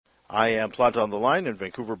I am Plant on the Line in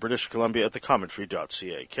Vancouver, British Columbia at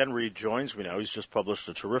thecommentary.ca. Ken Reid joins me now. He's just published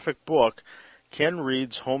a terrific book, Ken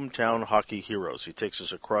Reid's Hometown Hockey Heroes. He takes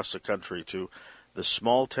us across the country to the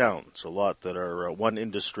small towns, a lot that are one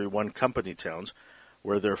industry, one company towns,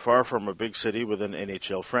 where they're far from a big city with an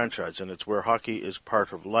NHL franchise, and it's where hockey is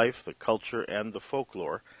part of life, the culture, and the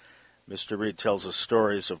folklore. Mr. Reid tells us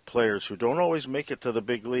stories of players who don't always make it to the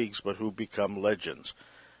big leagues, but who become legends.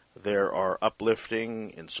 There are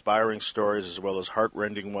uplifting, inspiring stories as well as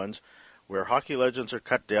heart-rending ones where hockey legends are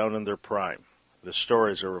cut down in their prime. The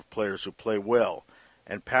stories are of players who play well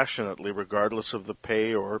and passionately regardless of the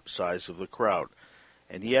pay or size of the crowd,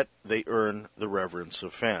 and yet they earn the reverence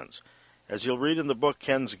of fans. As you'll read in the book,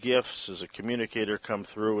 Ken's gifts as a communicator come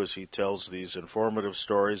through as he tells these informative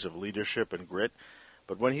stories of leadership and grit,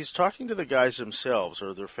 but when he's talking to the guys themselves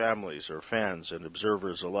or their families or fans and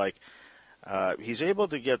observers alike, he's able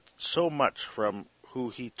to get so much from who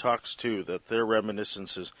he talks to that their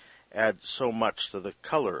reminiscences add so much to the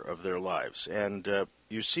color of their lives. And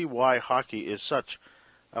you see why hockey is such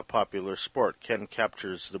a popular sport. Ken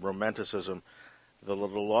captures the romanticism that a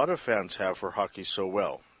lot of fans have for hockey so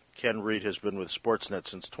well. Ken Reid has been with Sportsnet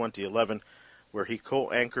since 2011, where he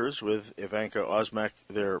co-anchors with Ivanka Osmak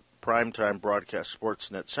their primetime broadcast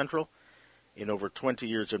Sportsnet Central. In over 20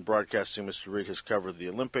 years in broadcasting, Mr. Reid has covered the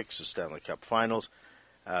Olympics, the Stanley Cup Finals,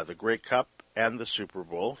 the Grey Cup, and the Super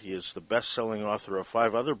Bowl. He is the best-selling author of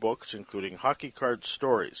 5 other books, including Hockey Card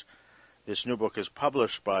Stories. This new book is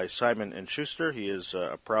published by Simon & Schuster. He is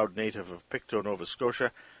a proud native of Pictou, Nova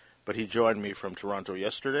Scotia, but he joined me from Toronto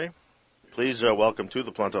yesterday. Please welcome to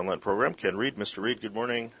the Plant on Line program, Ken Reid. Mr. Reid, good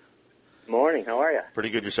morning. Morning. How are you? Pretty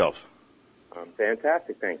good yourself.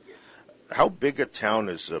 Fantastic, thank you. How big a town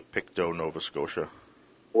is Pictou, Nova Scotia?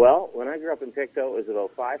 Well, when I grew up in Pictou, it was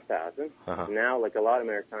about 5,000. Uh-huh. Now, like a lot of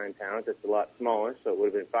maritime towns, it's a lot smaller, so it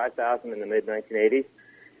would have been 5,000 in the mid-1980s.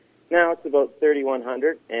 Now it's about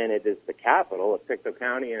 3,100, and it is the capital of Pictou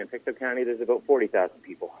County, and in Pictou County there's about 40,000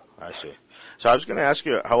 people. I see. So I was going to ask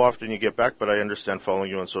you how often you get back, but I understand following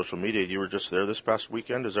you on social media, you were just there this past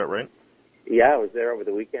weekend, is that right? Yeah, I was there over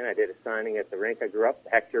the weekend. I did a signing at the rink I grew up,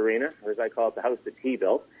 Hector Arena, or as I call it, the house that T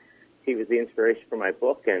built. He was the inspiration for my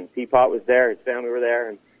book, and Teapot was there, his family were there,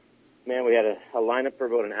 and man, we had a lineup for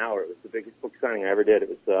about an hour. It was the biggest book signing I ever did. It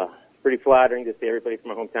was pretty flattering to see everybody from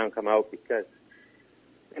my hometown come out because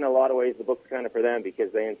in a lot of ways the book's kind of for them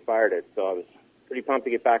because they inspired it. So I was pretty pumped to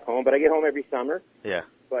get back home, but I get home every summer. Yeah.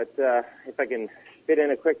 But if I can fit in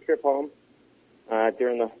a quick trip home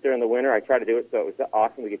during the winter, I try to do it, so it was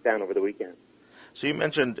awesome to get down over the weekend. So you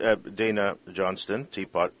mentioned Dana Johnston,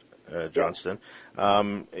 Teapot Johnston.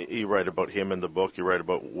 You write about him in the book. You write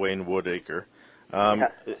about Wayne Woodacre.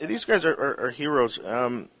 These guys are heroes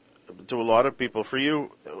to a lot of people. For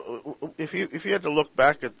you, if you had to look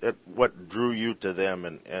back at what drew you to them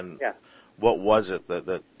and what was it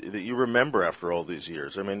that you remember after all these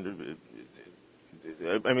years? I mean,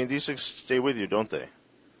 these things stay with you, don't they?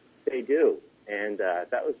 They do, and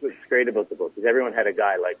that was what's great about the book, because everyone had a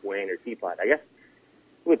guy like Wayne or Teapot. I guess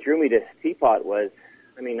what drew me to Teapot was,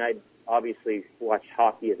 I'd obviously watched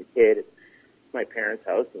hockey as a kid at my parents'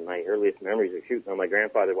 house, and my earliest memories are shooting on my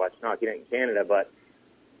grandfather watching hockey night in Canada. But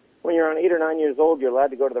when you're on 8 or 9 years old, you're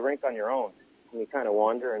allowed to go to the rink on your own, and you kind of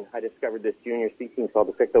wander. And I discovered this junior C team called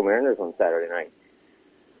the Pictou Mariners on Saturday night.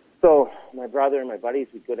 So my brother and my buddies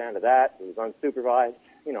would go down to that. It was unsupervised.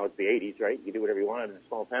 You know, it's the 80s, right? You do whatever you wanted in a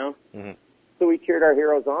small town. Mm-hmm. So we cheered our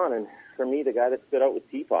heroes on, and for me, the guy that stood out was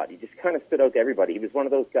Teapot. He just kind of stood out to everybody. He was one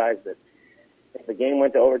of those guys that if the game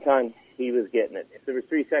went to overtime, he was getting it. If there was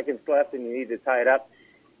 3 seconds left and you needed to tie it up,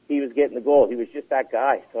 he was getting the goal. He was just that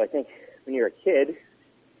guy. So I think when you're a kid,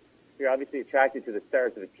 you're obviously attracted to the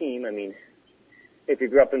stars of the team. If you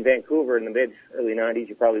grew up in Vancouver in the early 90s,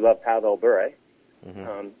 you probably loved Pavel Bure.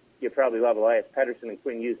 Mm-hmm. You probably love Elias Pettersson and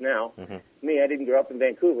Quinn Hughes now. Mm-hmm. Me, I didn't grow up in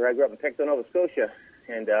Vancouver. I grew up in Pictou, Nova Scotia.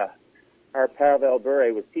 And our Pavel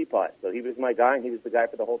Bure was Teapot. So he was my guy, and he was the guy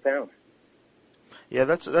for the whole town. Yeah,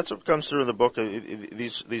 that's what comes through in the book.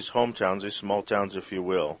 These hometowns, these small towns, if you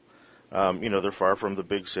will, they're far from the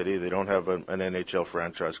big city. They don't have an NHL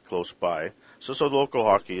franchise close by. So local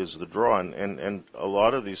hockey is the draw, and a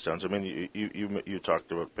lot of these towns. You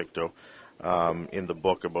talked about Pictou in the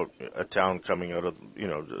book about a town coming out of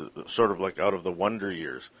sort of like out of the wonder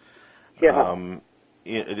years. Yeah.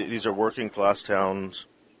 These are working class towns,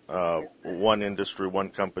 one industry, one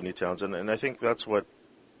company towns, and I think that's what.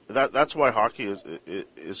 That's why hockey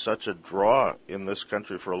is such a draw in this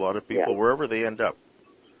country for a lot of people, wherever they end up.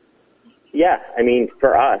 Yeah,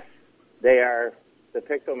 for us, they are the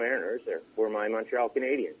Pictou Mariners. We're my Montreal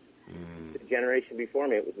Canadiens. Mm. The generation before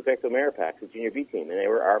me, it was the Victor Maripax, the junior B team, and they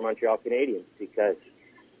were our Montreal Canadiens because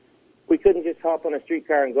we couldn't just hop on a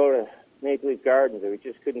streetcar and go to Maple Leaf Gardens, or we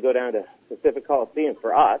just couldn't go down to Pacific Coliseum.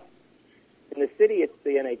 For us, in the city, it's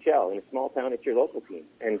the NHL. In a small town, it's your local team.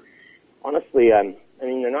 And honestly, I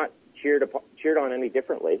mean, they're not cheered on any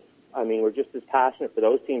differently. I mean, we're just as passionate for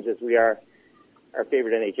those teams as we are our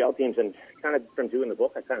favorite NHL teams. And kind of from doing the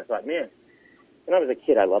book, I kind of thought, man, when I was a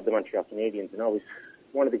kid, I loved the Montreal Canadiens and always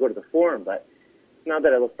wanted to go to the Forum. But now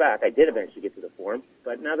that I look back, I did eventually get to the Forum.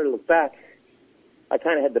 But now that I look back, I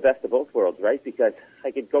kind of had the best of both worlds, right? Because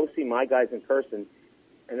I could go see my guys in person,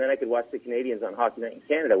 and then I could watch the Canadians on Hockey Night in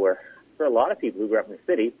Canada, where for a lot of people who grew up in the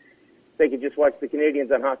city, they could just watch the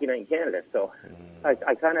Canadians on Hockey Night in Canada. So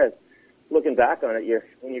I kind of, looking back on it,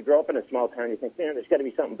 when you grow up in a small town, you think, man, there's got to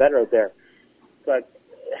be something better out there. But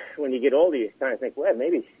when you get older, you kind of think, well,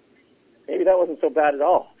 maybe that wasn't so bad at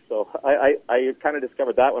all. So I kind of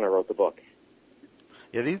discovered that when I wrote the book.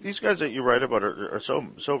 Yeah, these guys that you write about are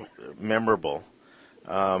so memorable.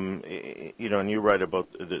 And you write about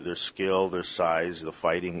their skill, their size, the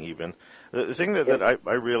fighting even. The thing that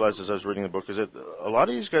I realized as I was reading the book is that a lot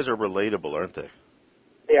of these guys are relatable, aren't they?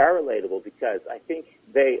 They are relatable because I think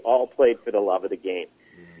they all played for the love of the game.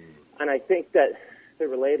 And I think that they're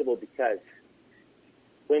relatable because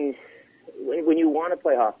when you want to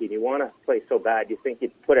play hockey and you want to play so bad, you think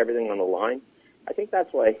you'd put everything on the line. I think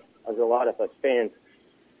that's why, as a lot of us fans,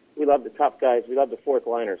 we love the tough guys, we love the fourth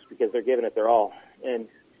liners because they're giving it their all. And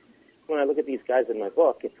when I look at these guys in my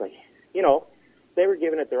book, it's like, they were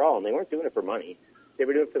giving it their all, and they weren't doing it for money. They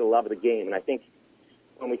were doing it for the love of the game. And I think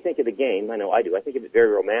when we think of the game, I know I do, I think of it very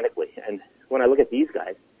romantically. And when I look at these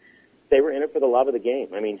guys, they were in it for the love of the game.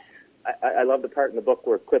 I mean, I love the part in the book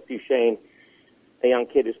where Cliff Duchesne, a young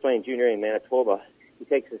kid who's playing junior A in Manitoba, he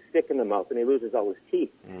takes a stick in the mouth and he loses all his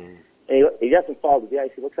teeth. And he doesn't fall to the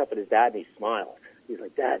ice. He looks up at his dad and he smiles. He's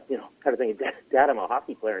like, Dad, kind of thinking, Dad, I'm a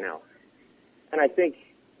hockey player now. And I think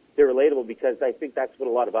they're relatable because I think that's what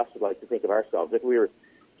a lot of us would like to think of ourselves if we were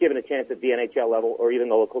given a chance at the NHL level or even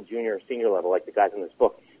the local junior or senior level like the guys in this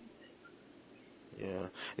book. Yeah,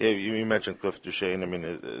 you mentioned Cliff Duchesne. I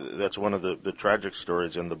mean, that's one of the tragic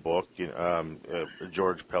stories in the book.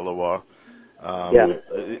 George Pellewa.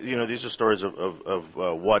 These are stories of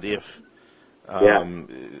what if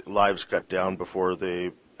lives cut down before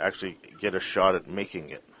they actually get a shot at making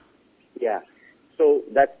it. Yeah. So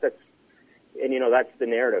that's the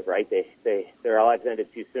narrative, right? Their lives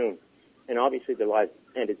ended too soon. And obviously their lives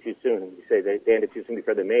ended too soon. You say they ended too soon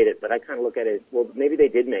before they made it, but I kind of look at it, well, maybe they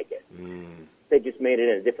did make it. They just made it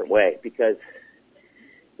in a different way, because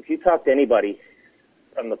if you talk to anybody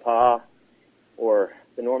from the PA or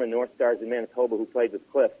the Norman North Stars in Manitoba who played with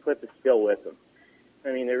Cliff is still with them.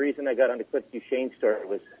 I mean, the reason I got onto Cliff Duchesne's story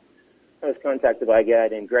was I was contacted by a guy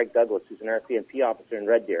named Greg Douglas, who's an RCMP officer in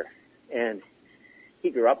Red Deer. And he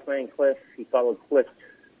grew up playing Cliff. He followed Cliff's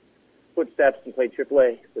footsteps and played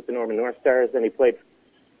AAA with the Norman North Stars. Then he played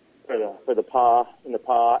for the PA,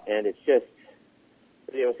 and it's just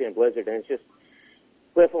for the Ocean Blizzard. And it's just,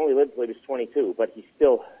 Cliff only lived until he was 22, but he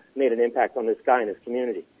still made an impact on this guy in his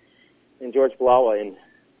community. And George Pellewa in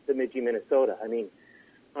Bemidji, Minnesota. I mean,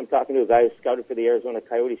 I'm talking to a guy who scouted for the Arizona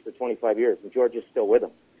Coyotes for 25 years, and George is still with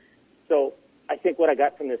him. So I think what I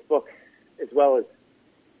got from this book, as well as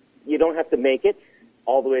you don't have to make it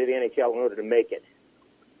all the way to the NHL in order to make it.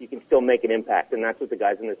 You can still make an impact, and that's what the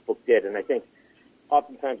guys in this book did. And I think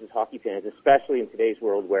oftentimes as hockey fans, especially in today's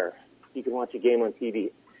world where you can watch a game on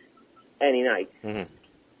TV any night,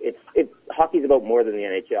 hockey's about more than the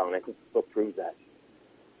NHL, and I think this book proves that.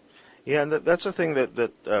 Yeah, and that's the thing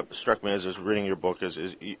that struck me as I was reading your book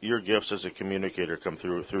is your gifts as a communicator come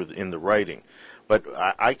through in the writing. But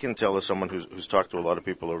I can tell as someone who's talked to a lot of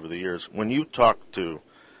people over the years, when you talk to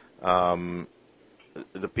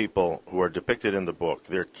the people who are depicted in the book,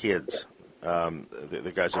 their kids,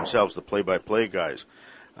 the guys themselves, the play-by-play guys,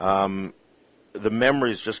 the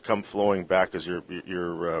memories just come flowing back as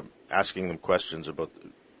you're asking them questions about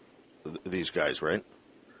these guys, right?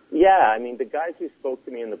 Yeah, I mean, the guys who spoke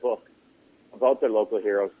to me in the book about their local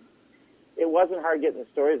heroes, it wasn't hard getting the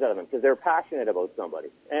stories out of them because they're passionate about somebody.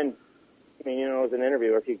 And, I mean, as an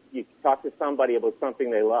interviewer, if you talk to somebody about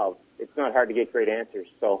something they love, it's not hard to get great answers.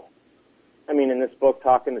 So, I mean, in this book,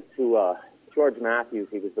 talking to George Matthews,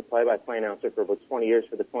 he was the play-by-play announcer for about 20 years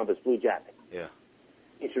for the Columbus Blue Jackets. Yeah.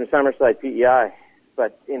 He's from Summerside, PEI.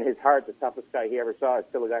 But in his heart, the toughest guy he ever saw is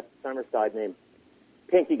still a guy from Summerside named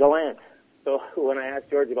Pinky Gallant. So when I asked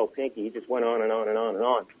George about Pinky, he just went on and on and on and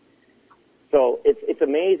on. So it's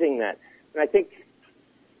amazing that, and I think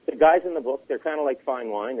the guys in the book, they're kind of like fine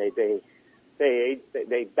wine. They age,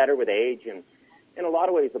 they better with age, and in a lot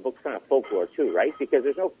of ways, the book's kind of folklore too, right? Because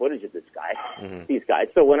there's no footage of this guy, these guys.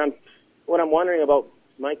 So when I'm wondering about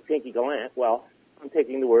Mike Pinky Gallant, well, I'm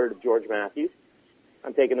taking the word of George Matthews,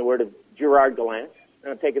 I'm taking the word of Gerard Gallant,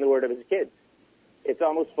 and I'm taking the word of his kids. It's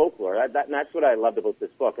almost folklore. And that's what I loved about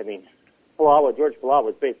this book. I mean, George Palawa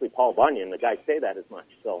was basically Paul Bunyan. The guys say that as much.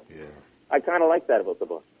 So I kind of like that about the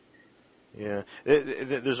book. Yeah.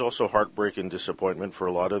 There's also heartbreak and disappointment for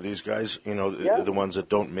a lot of these guys, the ones that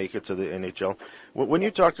don't make it to the NHL. When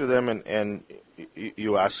you talk to them and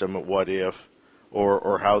you ask them what if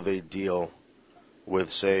or how they deal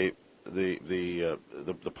with, say, the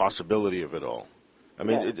possibility of it all, I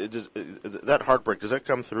mean, that heartbreak, does that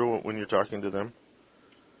come through when you're talking to them?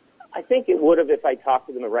 I think it would have if I talked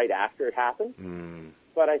to them right after it happened.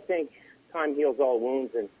 But I think time heals all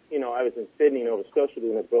wounds. And, I was in Sydney, Nova Scotia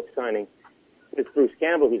doing a book signing with Bruce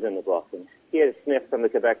Campbell, who's in the book. And he had a sniff from the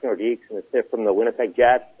Quebec Nordiques and a sniff from the Winnipeg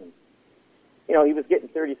Jets. And, he was getting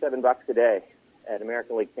 $37 a day at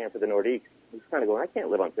American League camp for the Nordiques. He's kind of going, I can't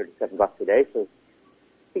live on $37 a day. So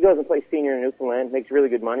he goes and plays senior in Newfoundland, makes really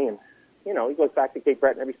good money. And, he goes back to Cape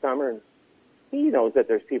Breton every summer. And he knows that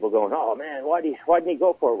there's people going, oh, man, why didn't he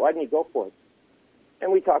go for it? Why didn't he go for it?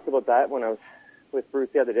 And we talked about that when I was with Bruce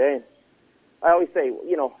the other day. And I always say,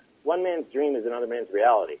 one man's dream is another man's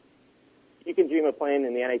reality. You can dream of playing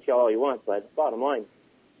in the NHL all you want, but bottom line,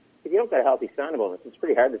 if you don't got a healthy signing bonus, it's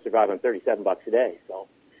pretty hard to survive on $37 a day. So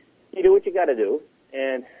you do what you got to do.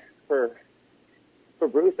 And for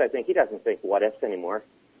Bruce, I think he doesn't think what ifs anymore.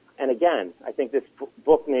 And again, I think this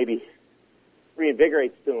book maybe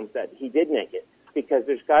reinvigorates to him that he did make it, because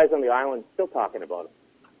there's guys on the island still talking about him.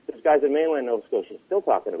 There's guys in mainland Nova Scotia still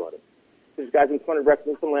talking about him. There's guys in Corner Brook,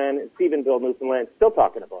 Newfoundland, and Stephenville, Newfoundland, still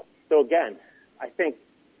talking about him. So again, I think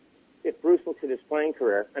if Bruce looks at his playing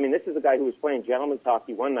career, I mean, this is a guy who was playing gentleman's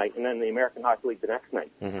hockey one night and then the American Hockey League the next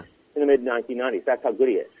night in the mid-1990s. That's how good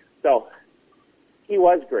he is. So he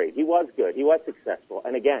was great. He was good. He was successful.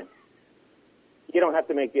 And again, you don't have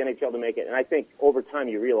to make the NHL to make it. And I think over time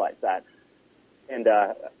you realize that. And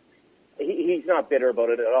he's not bitter about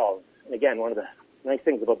it at all. And again, one of the nice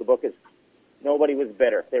things about the book is nobody was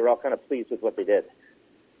bitter. They were all kind of pleased with what they did.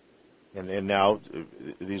 And now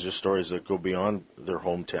these are stories that go beyond their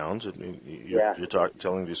hometowns. And you're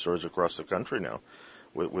telling these stories across the country now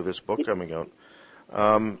with this book coming out.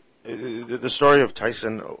 The story of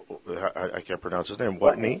Tyson, I can't pronounce his name,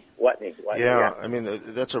 Watney? Watney. Yeah, I mean,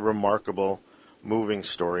 that's a remarkable, moving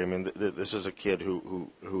story. I mean, this is a kid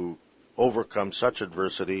who overcomes such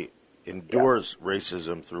adversity, endures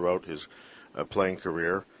racism throughout his playing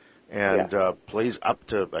career, and plays up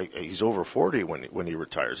to, he's over 40 when he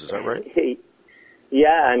retires. Is that right?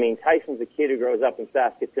 I mean, Tyson's a kid who grows up in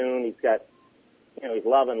Saskatoon. He's got, he's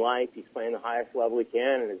loving life. He's playing the highest level he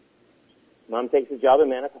can, and his mom takes a job in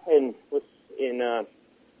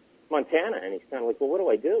Montana, and he's kind of like, well, what do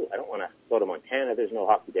I do? I don't want to go to Montana. There's no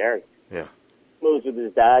hockey there. Yeah. Moves with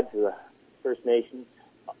his dad to the First Nations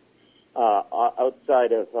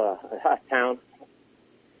outside of a town.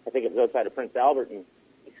 I think it was outside of Prince Albert, and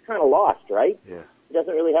he's kind of lost, right? Yeah. He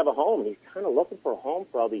doesn't really have a home. He's kind of looking for a home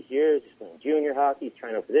for all these years. He's playing junior hockey. He's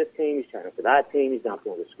trying out for this team. He's trying out for that team. He's not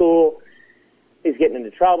going to school. He's getting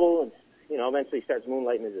into trouble, and eventually he starts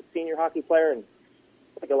moonlighting as a senior hockey player. And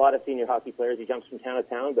like a lot of senior hockey players, he jumps from town to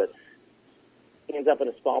town, but he ends up in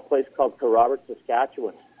a small place called Carrobert,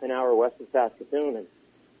 Saskatchewan, an hour west of Saskatoon. And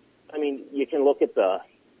I mean, you can look at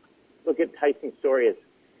Tyson's story as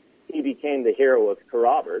he became the hero of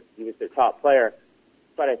Carrobert. He was their top player.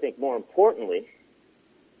 But I think more importantly,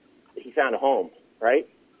 he found a home, right?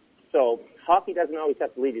 So hockey doesn't always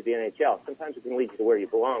have to lead you to the NHL. Sometimes it can lead you to where you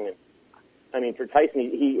belong. And I mean, for Tyson,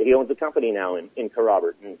 he owns a company now in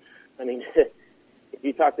Carrobert. And I mean, if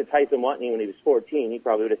you talked to Tyson Watney when he was 14, he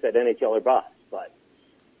probably would have said NHL or bust. But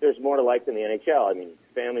there's more to life than the NHL. I mean, he's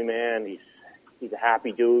a family man. He's a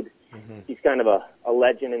happy dude. Mm-hmm. He's kind of a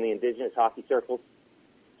legend in the Indigenous hockey circles.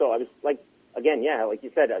 So I was like, again, like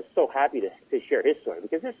you said, I was so happy to share his story,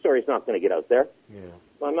 because his story's not going to get out there. Yeah.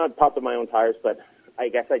 Well, I'm not popping my own tires, but I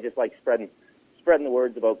guess I just like spreading the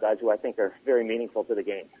words about guys who I think are very meaningful to the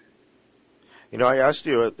game. I asked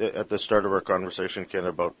you at the start of our conversation, Ken,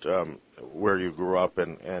 about where you grew up,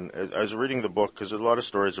 and I was reading the book because there's a lot of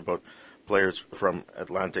stories about players from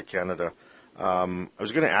Atlantic Canada. I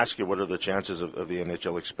was going to ask you what are the chances of the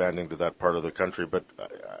NHL expanding to that part of the country, but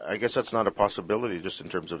I guess that's not a possibility just in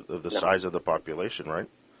terms of the size of the population, right?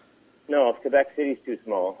 No, if Quebec City's too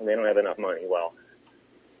small and they don't have enough money, well,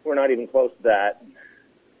 we're not even close to that.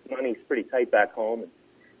 Money's pretty tight back home, and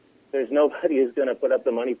there's nobody who's going to put up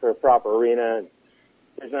the money for a proper arena, and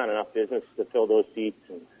there's not enough business to fill those seats.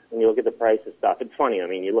 And when you look at the price of stuff, it's funny. I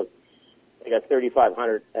mean, you look They got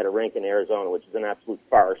 3,500 at a rink in Arizona, which is an absolute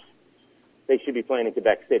farce. They should be playing in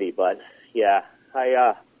Quebec City, but yeah,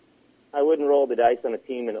 I wouldn't roll the dice on a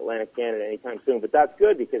team in Atlantic Canada anytime soon. But that's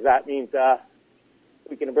good because that means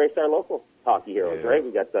we can embrace our local hockey heroes, right?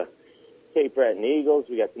 We got the Cape Breton Eagles,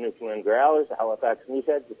 we got the Newfoundland Growlers, the Halifax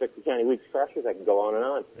Mooseheads, the Victor County Weeks Crushers. I can go on and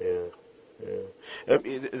on.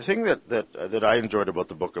 The thing that I enjoyed about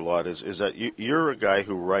the book a lot is that you're a guy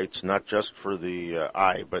who writes not just for the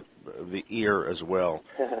eye, but the ear as well.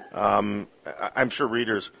 I'm sure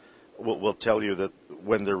readers will tell you that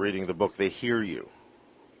when they're reading the book, they hear you.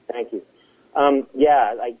 Thank you.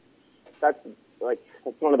 That's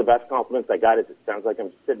one of the best compliments I got. Is it sounds like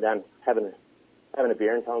I'm sitting down having a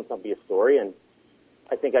beer and telling somebody a story, and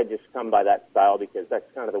I think I just come by that style because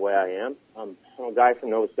that's kind of the way I am. I'm a guy from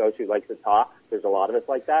Nova Scotia who likes to talk. There's a lot of us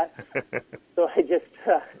like that. So I guess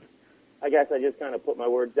I just kind of put my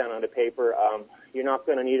words down onto paper. You're not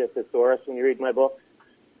going to need a thesaurus when you read my book.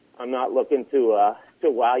 I'm not looking to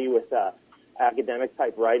wow you with academic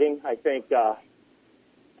type writing. I think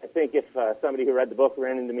if somebody who read the book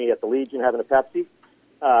ran into me at the Legion having a Pepsi,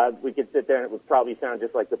 we could sit there and it would probably sound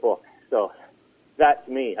just like the book. So that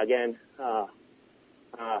to me, again,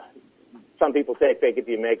 some people say fake it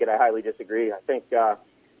till you make it. I highly disagree. I think,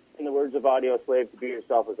 in the words of Audio Slave, to be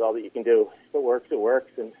yourself is all that you can do. If it works, it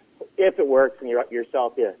works. And if it works and you're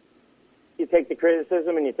yourself, you take the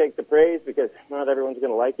criticism and you take the praise because not everyone's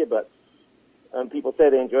going to like it, but people say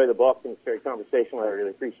they enjoy the book and it's very conversational. I really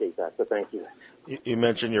appreciate that, so thank you. You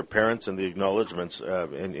mentioned your parents and the acknowledgments,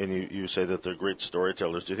 and you say that they're great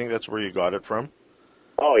storytellers. Do you think that's where you got it from?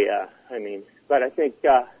 Oh, yeah. But I think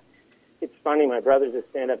it's funny. My brother's a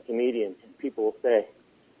stand-up comedian, and people will say,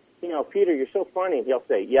 Peter, you're so funny. And he'll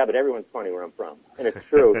say, yeah, but everyone's funny where I'm from. And it's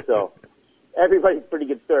true. So everybody's a pretty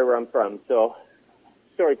good story where I'm from. So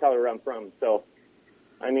storyteller where I'm from. So,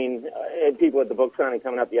 I had people at the book signing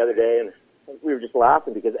coming up the other day, and we were just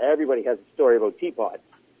laughing because everybody has a story about teapots.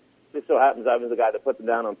 Just so happens I was the guy that put them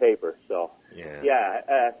down on paper. So,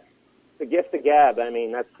 the gift of gab,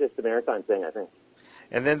 that's just a maritime thing, I think.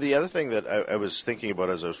 And then the other thing that I was thinking about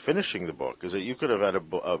as I was finishing the book is that you could have had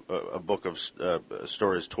a book of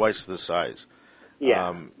stories twice the size.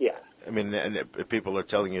 And people are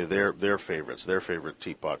telling you their favorites, their favorite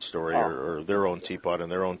teapot story or their own teapot in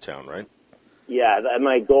their own town, right? Yeah,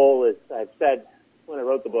 my goal is, I've said when I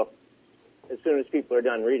wrote the book, as soon as people are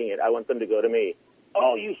done reading it, I want them to go to me,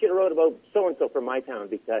 oh, you should have wrote about so-and-so from my town,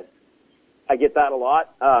 because I get that a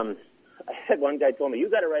lot. I had one guy told me, you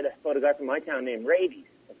got to write about a guy from my town named Reid.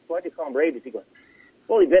 Why'd you call him Rabies? He goes,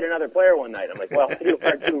 well, he bit another player one night. I'm like, well,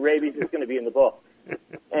 part 2 Rabies is going to be in the book.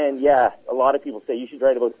 And yeah, a lot of people say you should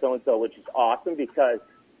write about so-and-so, which is awesome because,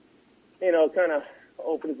 it kind of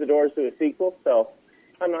opens the doors to a sequel. So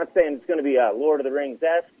I'm not saying it's going to be a Lord of the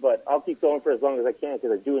Rings-esque, but I'll keep going for as long as I can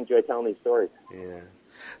because I do enjoy telling these stories. Yeah.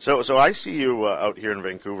 So I see you out here in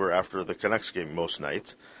Vancouver after the Canucks game most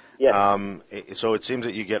nights. Yeah. So it seems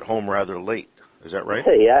that you get home rather late. Is that right?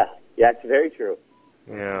 Yeah, it's very true.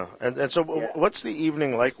 Yeah, and so what's the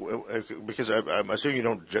evening like? Because I'm assuming you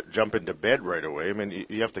don't jump into bed right away.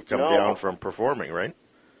 You have to come down from performing, right?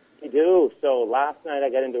 You do. So last night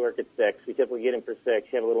I got into work at 6. We typically get in for 6. You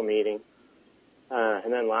have a little meeting.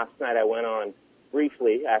 And then last night I went on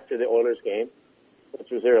briefly after the Oilers game,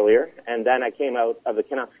 which was earlier. And then I came out of the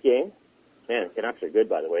Canucks game. Man, the Canucks are good,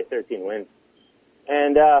 by the way, 13 wins.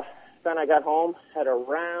 And then I got home at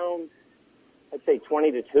around, I'd say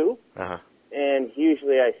 20 to 2. Uh-huh. And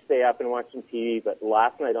usually I stay up and watch some TV. But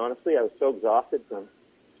last night, honestly, I was so exhausted from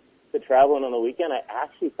the traveling on the weekend, I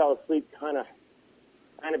actually fell asleep kind of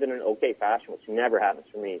in an okay fashion, which never happens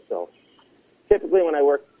for me. So typically when I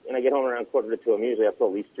work and I get home around 1:45, I'm usually up till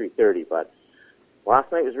at least 3:30. But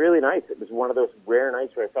last night was really nice. It was one of those rare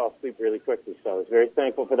nights where I fell asleep really quickly. So I was very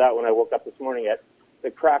thankful for that when I woke up this morning at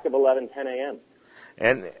the crack of 10 a.m.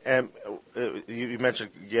 And you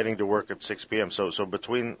mentioned getting to work at 6 p.m. So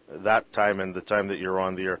between that time and the time that you're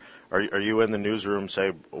on the air, are you in the newsroom,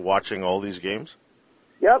 say, watching all these games?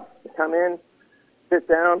 Yep. Come in, sit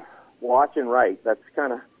down, watch and write. That's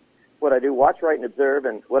kind of what I do. Watch, write, and observe.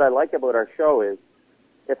 And what I like about our show is,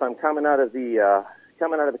 if I'm coming out of the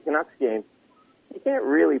Canucks game, you can't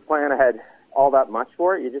really plan ahead all that much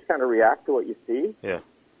for it. You just kind of react to what you see. Yeah.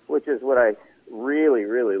 Which is what I really,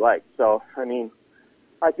 really like. So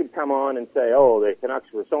I could come on and say, oh, the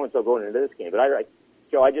Canucks were so-and-so going into this game. But I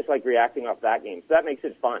just like reacting off that game. So that makes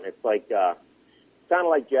it fun. It's like kind of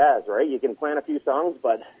like jazz, right? You can plan a few songs,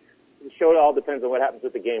 but the show all depends on what happens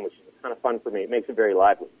with the game, which is kind of fun for me. It makes it very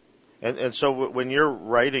lively. And so when you're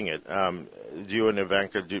writing it, do you and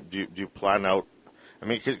Ivanka, do you plan out I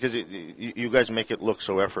mean, because you guys make it look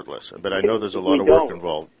so effortless, but I know there's a lot of work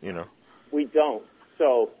involved, you know. We don't.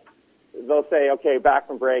 So they'll say, okay, back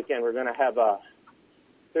from break, and we're going to have a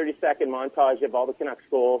 30-second montage of all the Canucks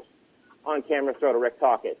goals on camera, throw to Rick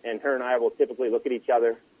Tocchet. And her and I will typically look at each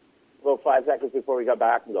other about 5 seconds before we got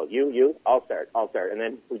back and go, you, I'll start. And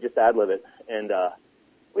then we just ad-lib it. And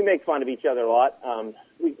we make fun of each other a lot.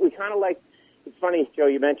 We kind of like, it's funny, Joe,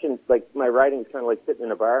 you mentioned, like, my writing's kind of like sitting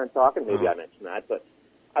in a bar and talking. Maybe I mentioned that, but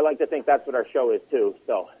I like to think that's what our show is, too.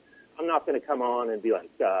 So I'm not going to come on and be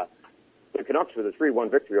like, the Canucks with a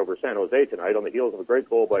 3-1 victory over San Jose tonight on the heels of a great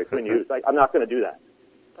goal by Quinn Hughes. I'm not going to do that.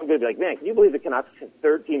 I'm going to be like, man, can you believe the Canucks have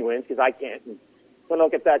 13 wins? Because I can't. And when I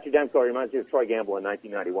look at Thatcher Demko, it reminds me of Troy Gamble in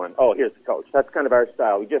 1991. Oh, here's the coach. That's kind of our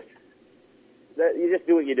style. You just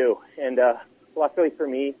do what you do. And luckily for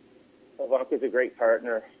me, Ivanka's a great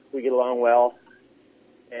partner. We get along well.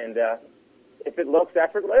 And if it looks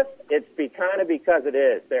effortless, it's kind of because it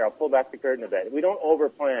is. There, I'll pull back the curtain a bit. We don't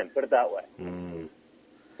overplan, put it that way.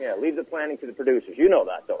 Yeah, leave the planning to the producers. You know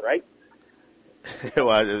that, though, right?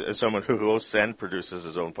 Well, as someone who hosts and produces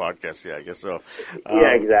his own podcast, yeah, I guess so.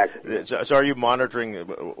 Yeah, exactly. So are you monitoring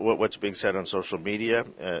what's being said on social media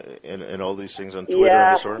and all these things on Twitter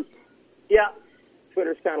and this sort? Yeah.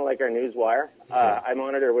 Twitter's kind of like our newswire. I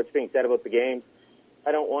monitor what's being said about the game.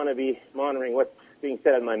 I don't want to be monitoring what's being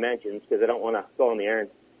said in my mentions because I don't want to go on the air and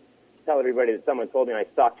tell everybody that someone told me I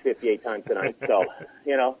stalked 58 times tonight. So,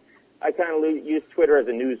 you know, I kind of use Twitter as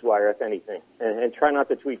a newswire, if anything, and try not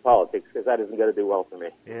to tweet politics because that isn't going to do well for me.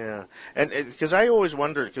 Yeah, and because I always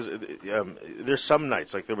wondered, because there's some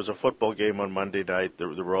nights, like there was a football game on Monday night, there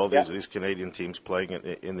were all these Canadian teams playing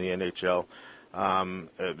in the NHL.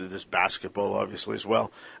 There's basketball, obviously, as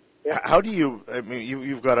well. Yeah. How do you, I mean,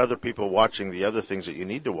 you've got other people watching the other things that you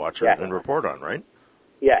need to watch and report on, right?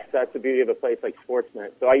 Yes, that's the beauty of a place like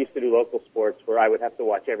Sportsnet. So I used to do local sports where I would have to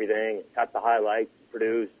watch everything, cut the highlights,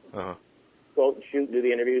 produce, go out and shoot, do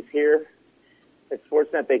the interviews. Here at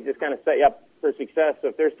Sportsnet, they just kind of set you up for success. So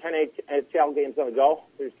if there's 10 NHL games on the go,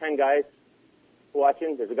 there's 10 guys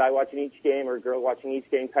watching. There's a guy watching each game or a girl watching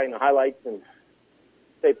each game, cutting the highlights, and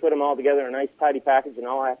they put them all together in a nice, tidy package, and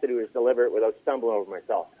all I have to do is deliver it without stumbling over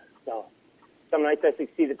myself. So some nights I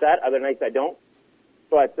succeed at that, other nights I don't.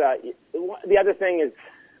 But the other thing is,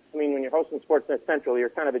 I mean, when you're hosting Sportsnet Central, you're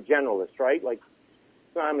kind of a generalist, right? Like,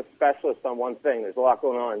 I'm a specialist on one thing. There's a lot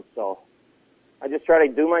going on. So I just try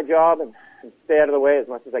to do my job and stay out of the way as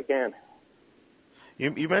much as I can.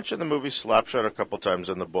 You mentioned the movie Slapshot a couple times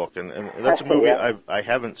in the book, and that's a movie I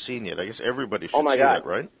haven't seen yet. I guess everybody should see that,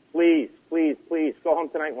 right? Please, please, please, go home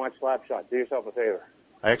tonight and watch Slapshot. Do yourself a favor.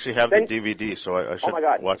 I actually have the DVD, so I should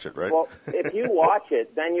watch it, right? Well, if you watch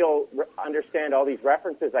it, then you'll understand all these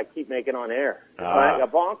references I keep making on air.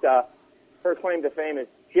 Ivanka, her claim to fame is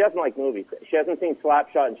she doesn't like movies. She hasn't seen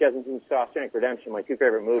Slapshot and she hasn't seen Shawshank Redemption, my two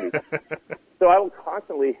favorite movies. So I will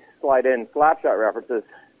constantly slide in Slapshot references,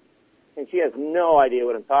 and she has no idea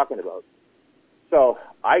what I'm talking about. So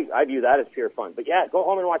I view that as pure fun. But, yeah, go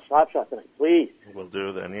home and watch Slapshot tonight, please. We'll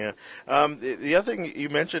do then, yeah. The other thing you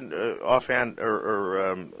mentioned offhand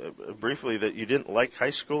or briefly that you didn't like high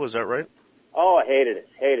school, is that right? Oh, I hated it.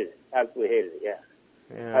 Absolutely hated it,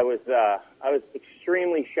 yeah. I was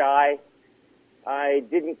extremely shy. I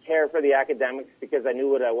didn't care for the academics because I knew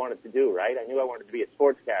what I wanted to do, right? I knew I wanted to be a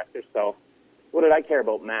sportscaster, so what did I care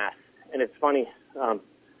about math? And it's funny, on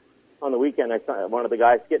the weekend, one of the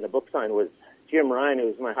guys getting a book signed was Jim Ryan, who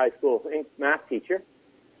was my high school math teacher.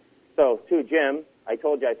 So to Jim, I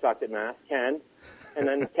told you I sucked at math, Ken. And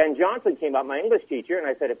then Ken Johnson came up, my English teacher, and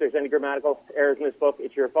I said, if there's any grammatical errors in this book,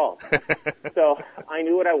 it's your fault. So I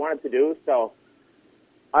knew what I wanted to do. So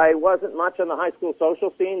I wasn't much on the high school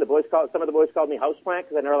social scene. Some of the boys called me houseplant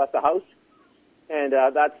because I never left the house. And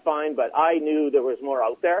that's fine, but I knew there was more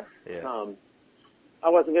out there. Yeah. I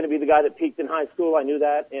wasn't going to be the guy that peaked in high school. I knew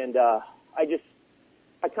that. And I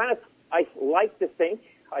like to think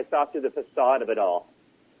I saw through the facade of it all.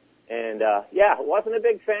 And, wasn't a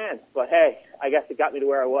big fan. But, hey, I guess it got me to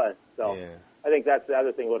where I was. So I think that's the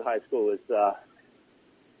other thing about high school is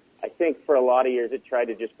I think for a lot of years it tried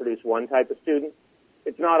to just produce one type of student.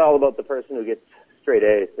 It's not all about the person who gets straight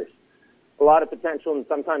A's. There's a lot of potential, and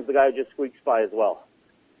sometimes the guy who just squeaks by as well.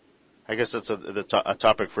 I guess that's a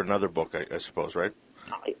topic for another book, I suppose, right?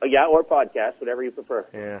 Yeah, or podcast, whatever you prefer.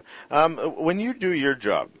 Yeah. When you do your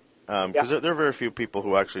job, because there are very few people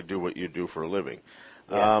who actually do what you do for a living.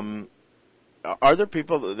 Yeah. Are there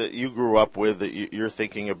people that you grew up with that you're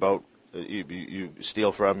thinking about, you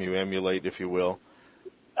steal from, you emulate, if you will?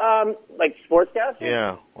 Like sportscasters?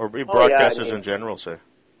 Yeah, or broadcasters in general, say.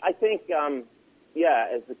 I think,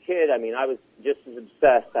 as a kid, I was just as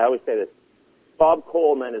obsessed. I always say this. Bob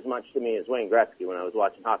Cole meant as much to me as Wayne Gretzky when I was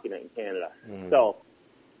watching Hockey Night in Canada. So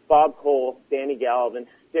Bob Cole, Danny Galvin,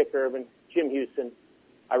 Dick Irvin, Jim Houston.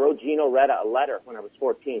 I wrote Gino Retta a letter when I was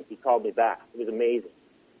 14. He called me back. It was amazing.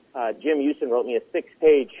 Jim Houston wrote me a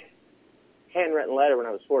 6-page handwritten letter when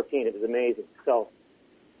I was 14. It was amazing. So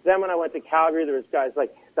then when I went to Calgary, there was guys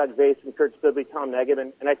like Doug Vason, Kurt Studley, Tom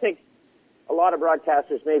Negavan, and I think a lot of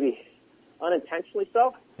broadcasters maybe unintentionally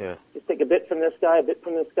so. Yeah. Just take a bit from this guy, a bit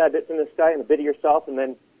from this guy, a bit from this guy, and a bit of yourself, and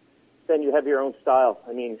then you have your own style.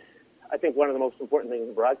 I mean, I think one of the most important things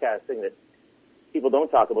in broadcasting that people don't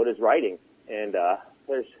talk about is writing. And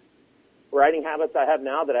there's writing habits I have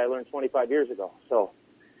now that I learned 25 years ago. So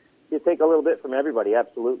you take a little bit from everybody,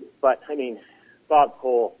 absolutely. But, I mean, Bob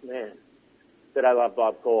Cole, man, did I love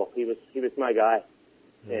Bob Cole. He was my guy.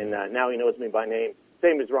 And now he knows me by name.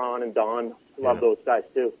 Same as Ron and Don. Love those guys,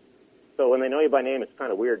 too. So when they know you by name, it's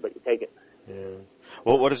kind of weird, but you take it. Yeah.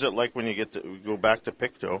 Well, what is it like when you get to go back to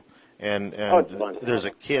Pictou and it's fun. There's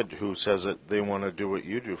a kid who says that they want to do what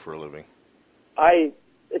you do for a living?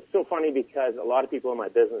 It's so funny because a lot of people in my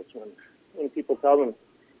business, when people tell them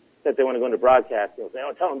that they want to go into broadcasting, they'll say,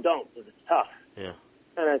 "Oh, tell them don't, because it's tough." Yeah.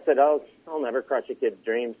 And I said, "Oh, I'll never crush a kid's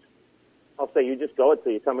dreams. I'll say you just go it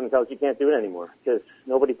till you come in and tell us you can't do it anymore, because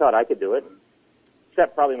nobody thought I could do it,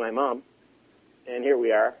 except probably my mom. And here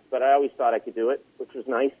we are. But I always thought I could do it, which was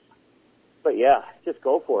nice. But yeah, just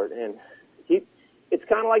go for it. And it's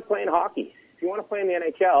kind of like playing hockey. If you want to play in the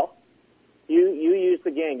NHL, you use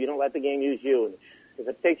the game. You don't let the game use you. And if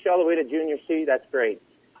it takes you all the way to junior C, that's great.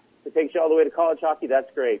 If it takes you all the way to college hockey,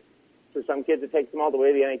 that's great. For some kids, it takes them all the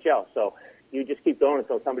way to the NHL. So you just keep going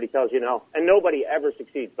until somebody tells you no. And nobody ever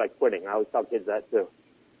succeeds by quitting. I always tell kids that too.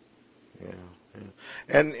 Yeah.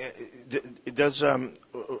 And it does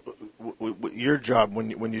your job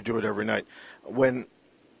when you do it every night, when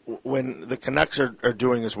the Canucks are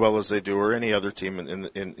doing as well as they do, or any other team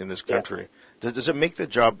in this country, does it make the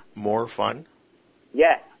job more fun?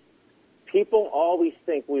 Yes. People always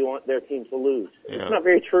think we want their team to lose. Yeah. It's not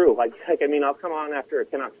very true. Like I mean, I'll come on after a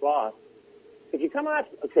Canucks loss. If you come out,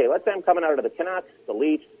 okay, let's say I'm coming out of the Canucks, the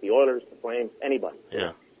Leafs, the Oilers, the Flames, anybody.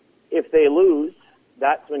 Yeah. If they lose,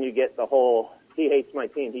 that's when you get the whole, he hates my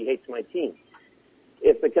team, he hates my team.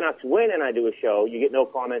 If the Canucks win and I do a show, you get no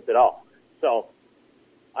comments at all. So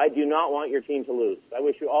I do not want your team to lose. I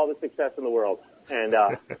wish you all the success in the world. And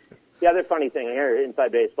the other funny thing here,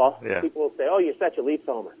 inside baseball, people will say, "Oh, you're such a Leafs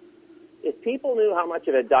homer." If people knew how much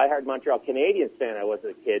of a diehard Montreal Canadiens fan I was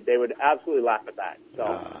as a kid, they would absolutely laugh at that.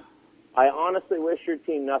 So I honestly wish your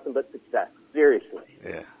team nothing but success. Seriously.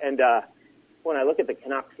 Yeah. And when I look at the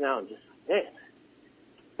Canucks now, I'm just, man,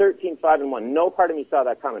 13-5-1. No part of me saw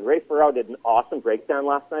that coming. Ray Ferraro did an awesome breakdown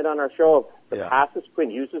last night on our show of the passes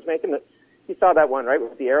Quinn Hughes was making. You saw that one, right,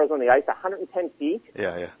 with the arrows on the ice, 110 feet?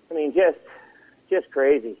 Yeah. I mean, just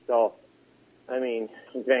crazy. So, I mean,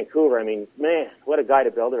 in Vancouver, I mean, man, what a guy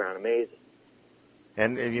to build around. Amazing.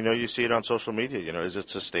 And you see it on social media. Is it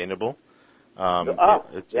sustainable?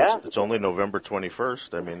 It's only November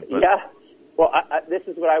 21st. I mean, but... yeah. Well, this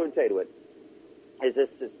is what I would say to it. Is this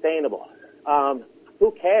sustainable?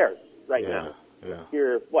 Who cares right now? Yeah.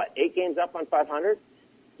 You're, 8 games up on 500?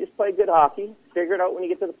 Just play good hockey. Figure it out when you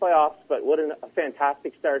get to the playoffs. But what a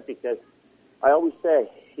fantastic start, because I always say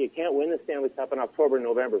you can't win the Stanley Cup in October and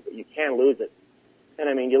November, but you can lose it. And,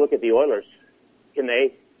 I mean, you look at the Oilers. Can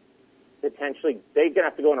they potentially – they're going to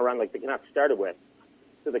have to go on a run like the Canucks started with.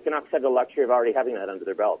 So the Canucks have the luxury of already having that under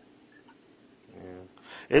their belt.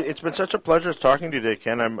 It's been such a pleasure talking to you today,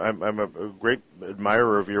 Ken. I'm a great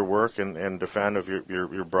admirer of your work and a fan of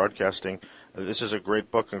your broadcasting. This is a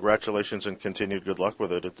great book. Congratulations and continued good luck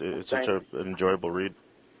with it. It's such an enjoyable read.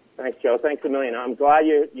 Thanks, Joe. Thanks a million. I'm glad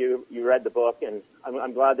you read the book, and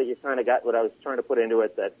I'm glad that you kind of got what I was trying to put into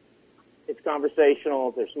it, that it's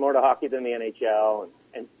conversational. There's more to hockey than the NHL,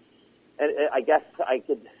 and I guess I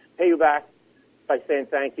could pay you back by saying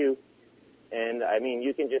thank you. And, I mean,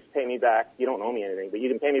 you can just pay me back. You don't owe me anything, but you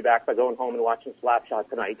can pay me back by going home and watching Slapshot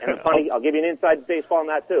tonight. And funny, I'll give you an inside baseball on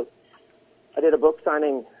that, too. I did a book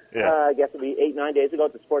signing, I guess it would be 8-9 days ago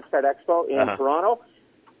at the Sports Card Expo in Toronto.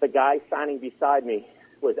 The guy signing beside me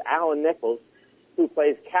was Alan Nichols, who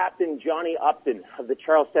plays Captain Johnny Upton of the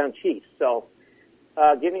Charlestown Chiefs. So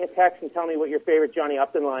give me a text and tell me what your favorite Johnny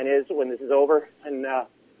Upton line is when this is over, and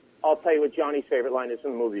I'll tell you what Johnny's favorite line is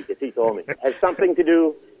from the movie, because he told me. It has something to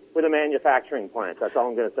do with a manufacturing plant. That's all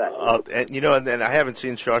I'm going to say. And I haven't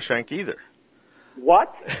seen Shawshank either.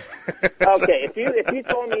 What? Okay, if you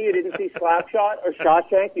told me you didn't see Slapshot or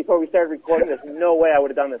Shawshank before we started recording, there's no way I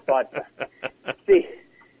would have done this podcast. See,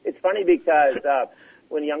 it's funny because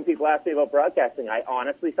when young people ask me about broadcasting, I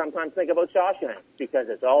honestly sometimes think about Shawshank, because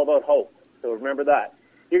it's all about hope. So remember that.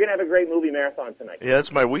 You're going to have a great movie marathon tonight. Yeah,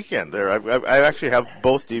 it's my weekend there. I actually have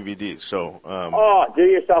both DVDs. So. Do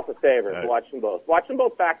yourself a favor. Watch them both. Watch them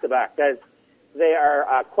both back to back, because they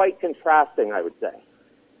are quite contrasting, I would say.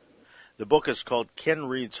 The book is called Ken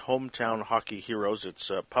Reid's Hometown Hockey Heroes. It's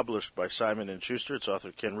published by Simon & Schuster. It's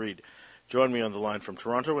author Ken Reid. Join me on the line from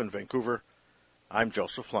Toronto and Vancouver. I'm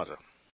Joseph Lunta.